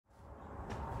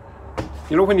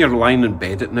You know when you're lying in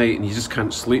bed at night and you just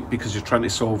can't sleep because you're trying to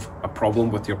solve a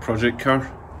problem with your project car?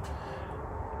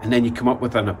 And then you come up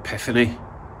with an epiphany.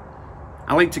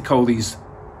 I like to call these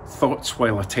thoughts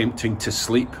while attempting to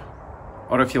sleep.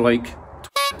 Or if you like,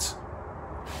 twits.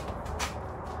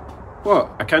 What?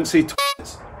 I can't say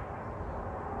twits.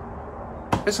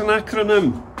 It's an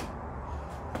acronym.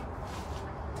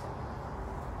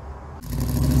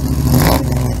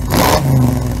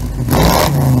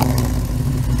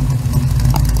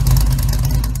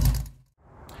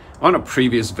 On a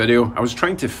previous video, I was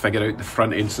trying to figure out the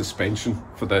front end suspension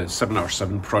for the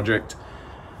 7R7 project.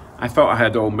 I thought I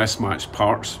had all mismatched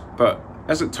parts, but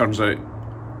as it turns out,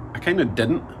 I kind of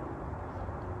didn't.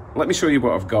 Let me show you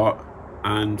what I've got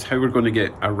and how we're going to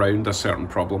get around a certain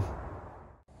problem.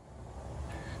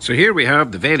 So here we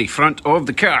have the very front of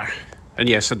the car. And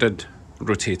yes, I did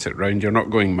rotate it round, you're not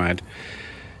going mad.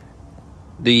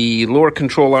 The lower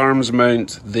control arms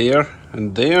mount there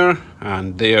and there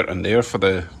and there and there for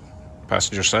the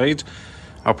passenger side.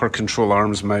 Upper control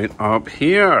arms mount up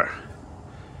here.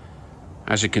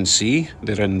 As you can see,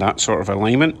 they're in that sort of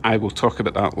alignment. I will talk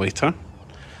about that later.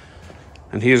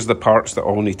 And here's the parts that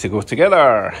all need to go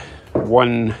together.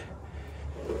 One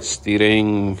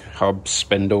steering hub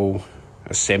spindle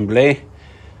assembly,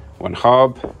 one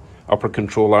hub, upper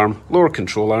control arm, lower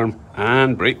control arm,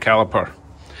 and brake caliper.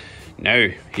 Now,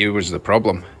 here was the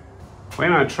problem.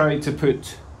 When I tried to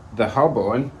put the hub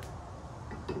on,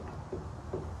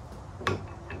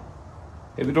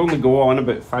 it would only go on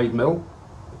about 5mm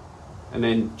and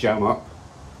then jam up.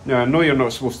 Now I know you're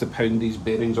not supposed to pound these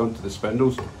bearings onto the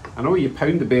spindles. I know you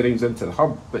pound the bearings into the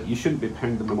hub, but you shouldn't be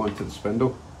pounding them onto the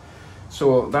spindle.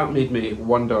 So that made me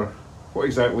wonder, what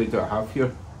exactly do I have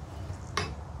here?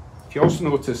 If you also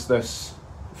notice this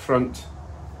front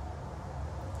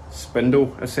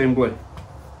spindle assembly,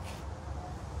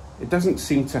 it doesn't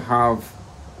seem to have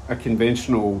a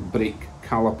conventional brake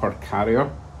caliper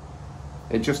carrier.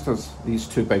 It just has these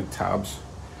two big tabs.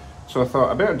 So I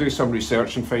thought I better do some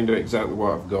research and find out exactly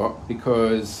what I've got,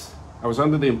 because I was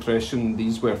under the impression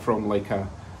these were from like a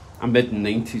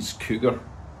mid-90s Cougar,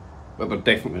 but they're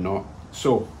definitely not.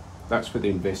 So that's where the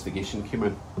investigation came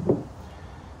in.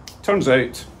 Turns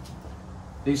out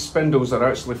these spindles are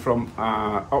actually from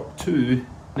up to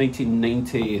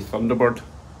 1990 Thunderbird,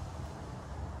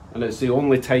 and it's the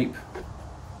only type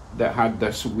that had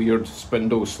this weird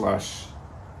spindle slash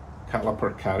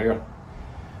caliper carrier.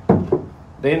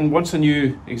 Then once I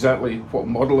knew exactly what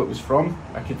model it was from,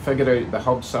 I could figure out the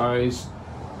hub size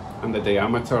and the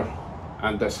diameter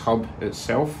and this hub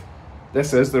itself.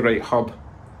 This is the right hub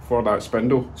for that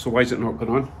spindle, so why is it not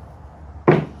going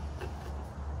on?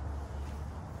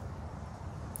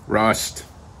 Rust.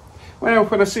 Well,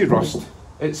 when I say rust,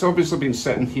 it's obviously been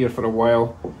sitting here for a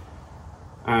while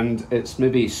and it's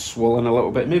maybe swollen a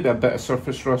little bit, maybe a bit of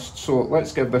surface rust. So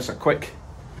let's give this a quick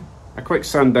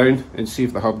sand down and see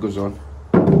if the hub goes on.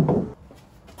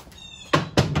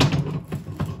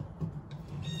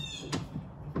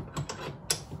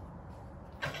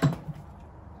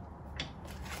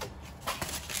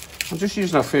 I'm just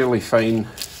using a fairly fine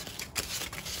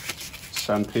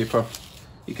sandpaper.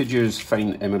 You could use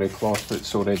fine emery cloth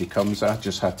that already comes. I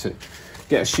just had to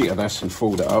get a sheet of this and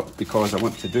fold it up because I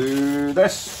want to do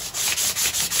this.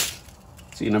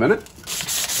 See you in a minute.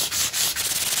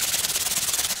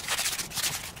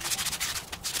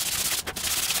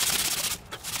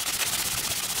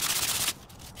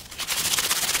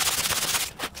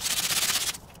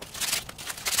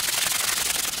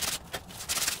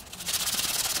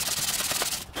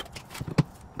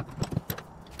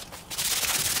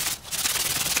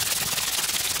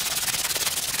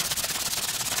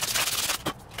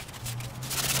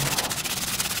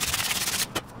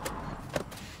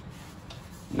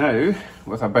 Now,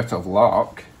 with a bit of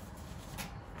luck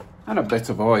and a bit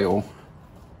of oil,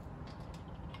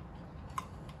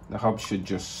 the hub should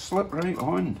just slip right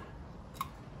on.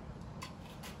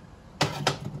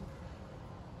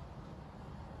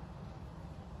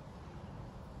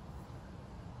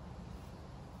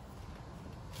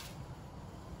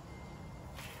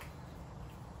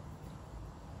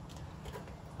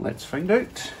 Let's find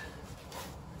out.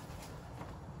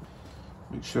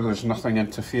 Make sure there's nothing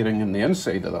interfering in the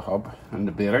inside of the hub and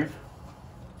the bearing.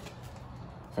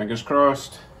 Fingers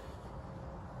crossed.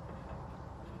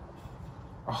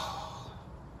 Oh,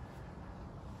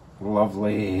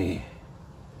 lovely.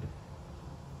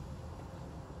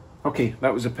 Okay,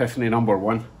 that was epiphany number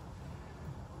one.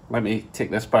 Let me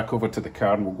take this back over to the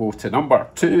car and we'll go to number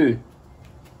two.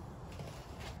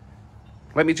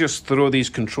 Let me just throw these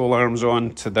control arms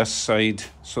on to this side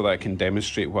so that I can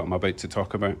demonstrate what I'm about to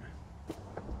talk about.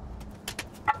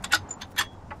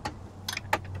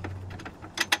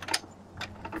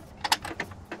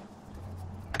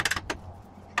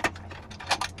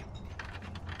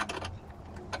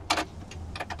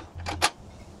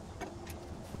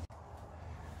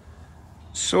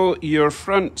 So your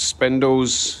front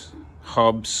spindles,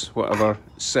 hubs, whatever,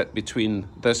 sit between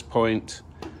this point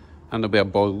and there'll be a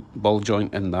ball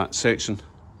joint in that section.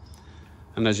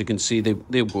 And as you can see,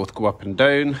 they'll both go up and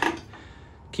down,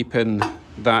 keeping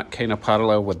that kind of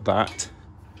parallel with that,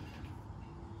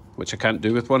 which I can't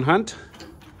do with one hand,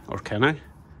 or can I?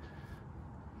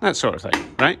 That sort of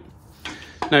thing, right?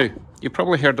 Now, you've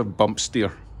probably heard of bump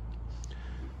steer.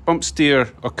 Bump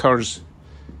steer occurs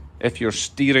if your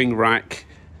steering rack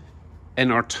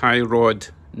inner tie rod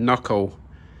knuckle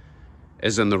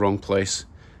is in the wrong place.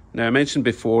 Now, I mentioned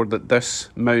before that this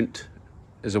mount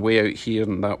is away out here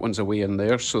and that one's away in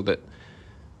there, so that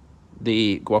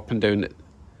they go up and down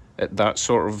at that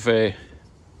sort of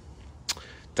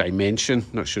dimension,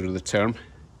 not sure of the term.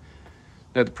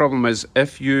 Now, the problem is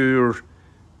if your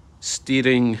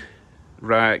steering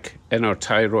rack inner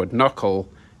tie rod knuckle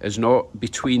is not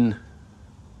between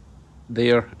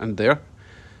there and there,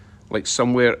 like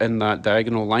somewhere in that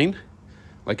diagonal line,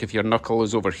 like if your knuckle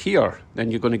is over here,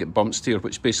 then you're going to get bump steer,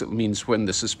 which basically means when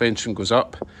the suspension goes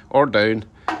up or down,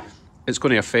 it's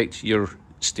going to affect your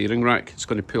steering rack. It's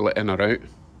going to pull it in or out.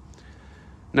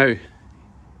 Now,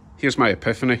 here's my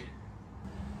epiphany.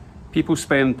 People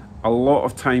spend a lot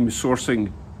of time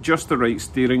sourcing just the right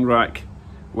steering rack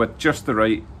with just the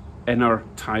right inner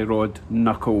tie rod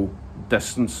knuckle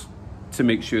distance to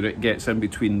make sure it gets in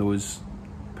between those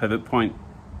pivot point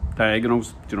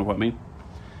diagonals. Do you know what I mean?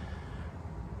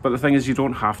 But the thing is, you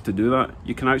don't have to do that.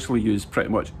 You can actually use pretty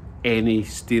much any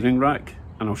steering rack,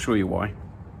 and I'll show you why.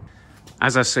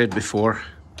 As I said before,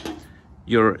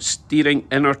 your steering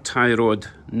inner tie rod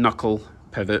knuckle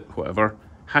pivot, whatever,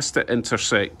 has to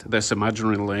intersect this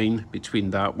imaginary line between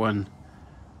that one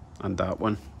and that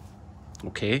one.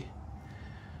 Okay?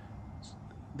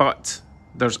 But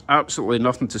there's absolutely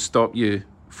nothing to stop you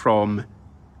from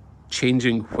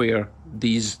changing where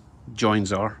these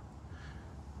joins are.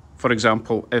 For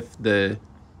example, if the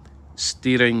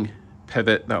steering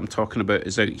pivot that I'm talking about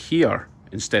is out here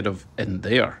instead of in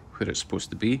there where it's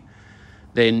supposed to be,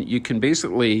 then you can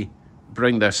basically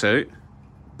bring this out,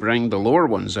 bring the lower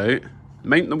ones out,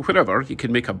 mount them wherever. You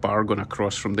can make a bar going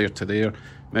across from there to there,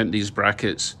 mount these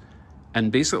brackets,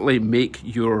 and basically make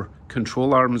your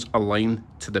control arms align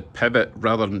to the pivot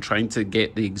rather than trying to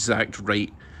get the exact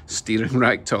right steering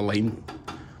rack to align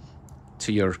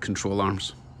to your control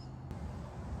arms.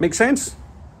 Make sense?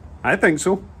 I think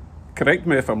so. Correct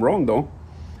me if I'm wrong though.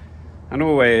 I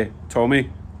know Tommy,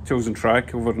 Chosen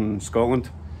Track over in Scotland,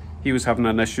 he was having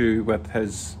an issue with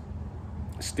his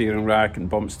steering rack and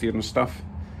bump steer and stuff.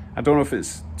 I don't know if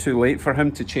it's too late for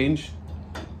him to change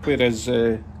where his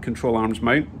control arms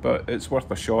mount, but it's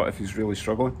worth a shot if he's really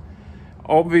struggling.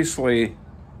 Obviously,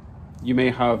 you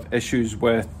may have issues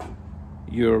with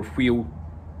your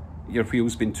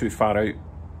wheels being too far out,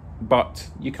 but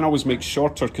you can always make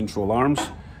shorter control arms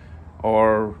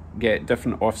or get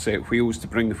different offset wheels to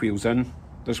bring the wheels in.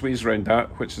 There's ways around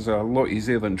that, which is a lot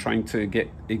easier than trying to get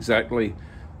exactly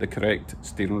the correct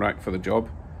steering rack for the job.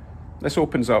 This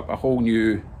opens up a whole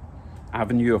new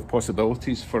avenue of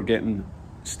possibilities for getting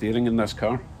steering in this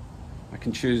car. I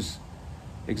can choose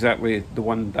exactly the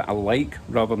one that I like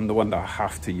rather than the one that I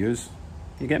have to use.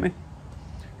 You get me?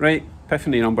 Right,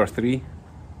 epiphany number 3.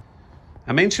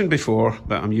 I mentioned before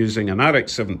that I'm using an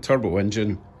RX-7 turbo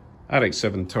engine,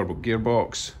 RX-7 turbo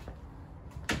gearbox,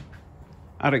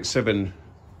 RX-7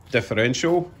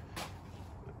 differential,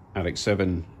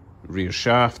 RX-7 rear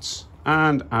shafts,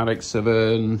 and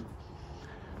RX-7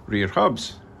 rear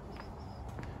hubs.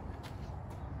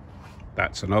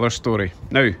 That's another story.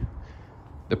 Now,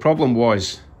 the problem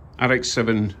was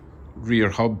RX-7 rear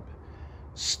hub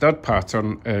stud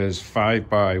pattern is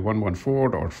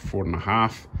 5x114 or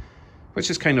 4.5, which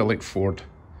is kind of like Ford,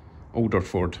 older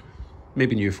Ford,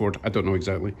 maybe new Ford, I don't know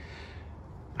exactly.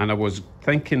 And I was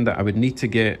thinking that I would need to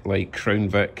get like Crown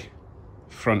Vic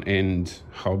front end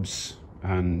hubs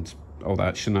and all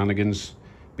that shenanigans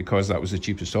because that was the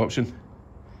cheapest option.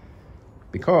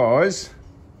 Because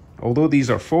although these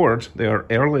are Ford, they are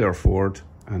earlier Ford,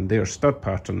 and their stud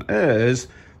pattern is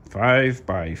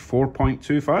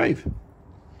 5x4.25.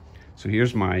 So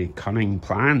here's my cunning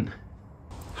plan.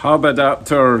 Hub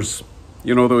adapters.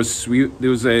 You know those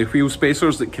wheel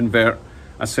spacers that convert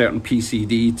a certain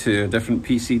PCD to a different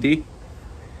PCD?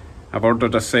 I've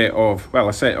ordered a set of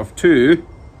two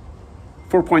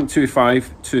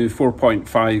 4.25 to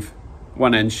 4.5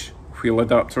 1-inch wheel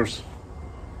adapters.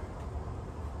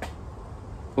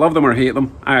 Love them or hate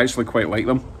them, I actually quite like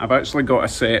them. I've actually got a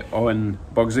set on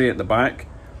Bugsy at the back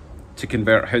to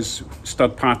convert his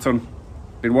stud pattern.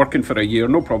 Been working for a year,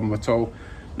 no problem at all,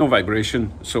 no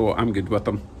vibration, so I'm good with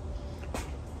them.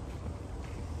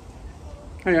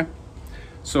 Oh yeah.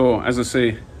 So as I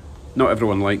say, not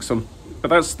everyone likes them, but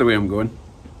that's the way I'm going.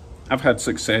 I've had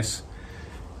success.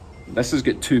 This has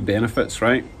got two benefits,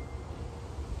 right?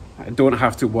 I don't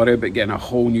have to worry about getting a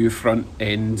whole new front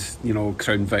end, you know,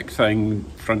 Crown Vic thing,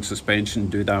 front suspension,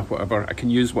 do that, whatever. I can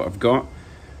use what I've got.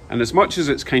 And as much as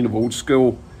it's kind of old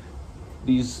school,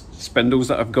 these spindles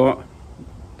that I've got,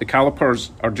 the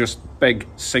calipers are just big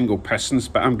single pistons,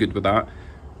 but I'm good with that.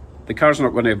 The car's not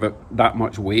going to have that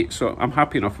much weight, so I'm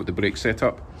happy enough with the brake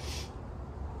setup.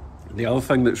 The other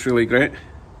thing that's really great,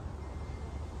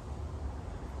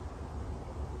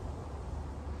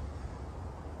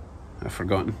 I've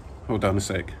forgotten. Hold on a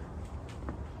sec.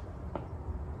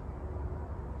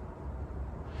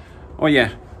 Oh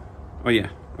yeah,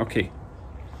 okay.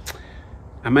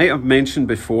 I might have mentioned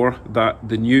before that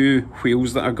the new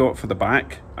wheels that I got for the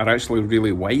back are actually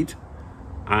really wide,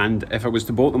 and if I was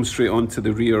to bolt them straight onto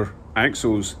the rear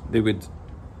axles, they would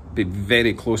be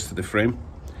very close to the frame.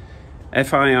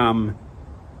 If I am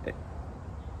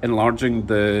enlarging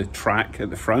the track at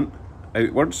the front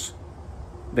outwards,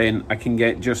 then I can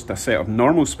get just a set of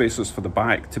normal spacers for the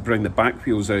back to bring the back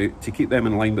wheels out to keep them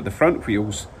in line with the front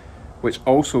wheels, which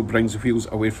also brings the wheels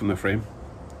away from the frame.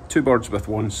 Two birds with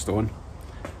one stone.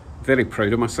 Very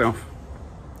proud of myself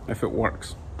if it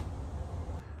works.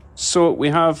 So we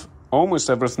have almost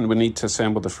everything we need to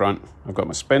assemble the front. I've got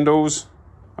my spindles,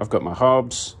 I've got my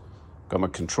hubs, got my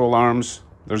control arms.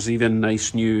 There's even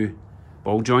nice new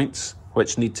ball joints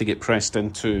which need to get pressed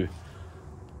into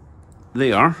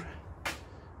there.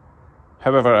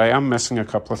 However, I am missing a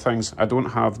couple of things. I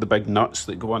don't have the big nuts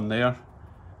that go on there,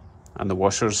 and the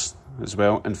washers as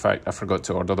well. In fact, I forgot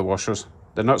to order the washers.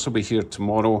 The nuts will be here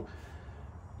tomorrow,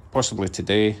 possibly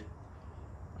today.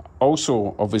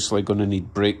 Also, obviously going to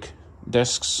need brake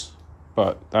discs,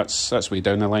 but that's way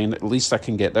down the line. At least I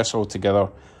can get this all together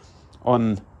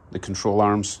on the control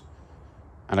arms,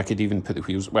 and I could even put the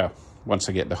wheels, well, once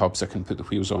I get the hubs, I can put the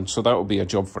wheels on. So that will be a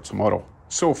job for tomorrow.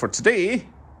 So for today,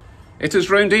 it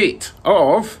is round 8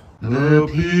 of the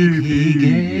PP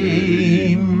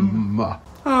game.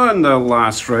 On the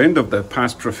last round of the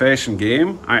past profession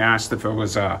game, I asked if I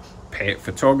was a pet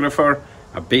photographer,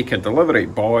 a bacon delivery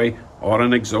boy, or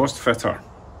an exhaust fitter.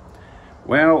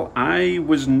 Well, I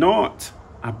was not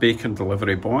a bacon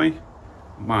delivery boy.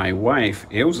 My wife,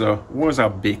 Elsa, was a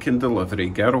bacon delivery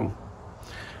girl.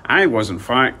 I was, in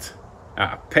fact,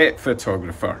 a pet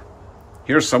photographer.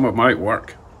 Here's some of my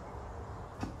work.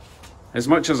 As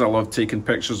much as I love taking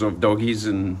pictures of doggies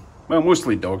and, well,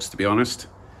 mostly dogs to be honest,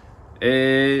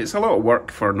 it's a lot of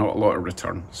work for not a lot of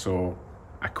return, so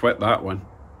I quit that one.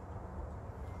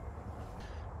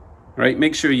 Right,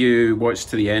 make sure you watch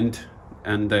to the end,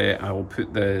 and I'll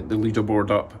put the leaderboard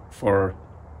up for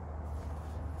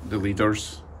the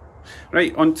leaders.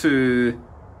 Right, on to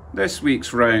this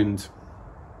week's round.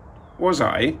 Was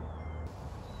I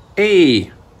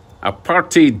A, a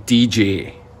party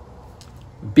DJ,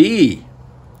 B,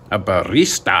 a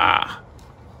barista,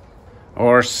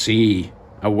 or C,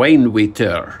 a wine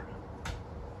waiter?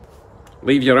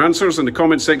 Leave your answers in the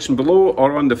comment section below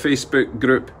or on the Facebook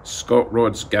group Scott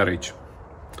Rod's Garage.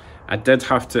 I did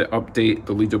have to update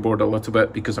the leaderboard a little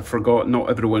bit because I forgot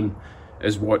not everyone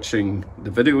is watching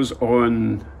the videos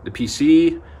on the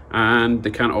PC and they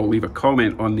can't all leave a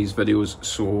comment on these videos,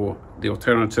 so the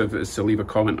alternative is to leave a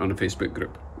comment on the Facebook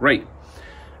group. Right,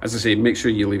 as I said, make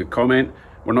sure you leave a comment.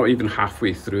 We're not even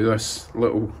halfway through this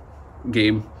little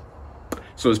game,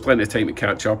 so there's plenty of time to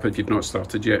catch up if you've not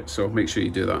started yet, so make sure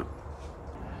you do that.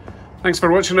 Thanks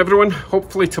for watching, everyone.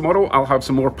 Hopefully tomorrow I'll have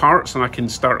some more parts and I can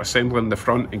start assembling the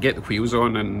front and get the wheels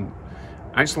on and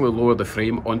actually lower the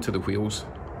frame onto the wheels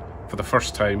for the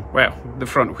first time. Well, the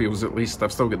front wheels at least.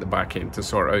 I've still got the back end to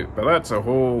sort out, but that's a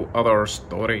whole other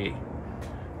story.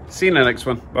 See you in the next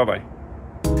one. Bye bye.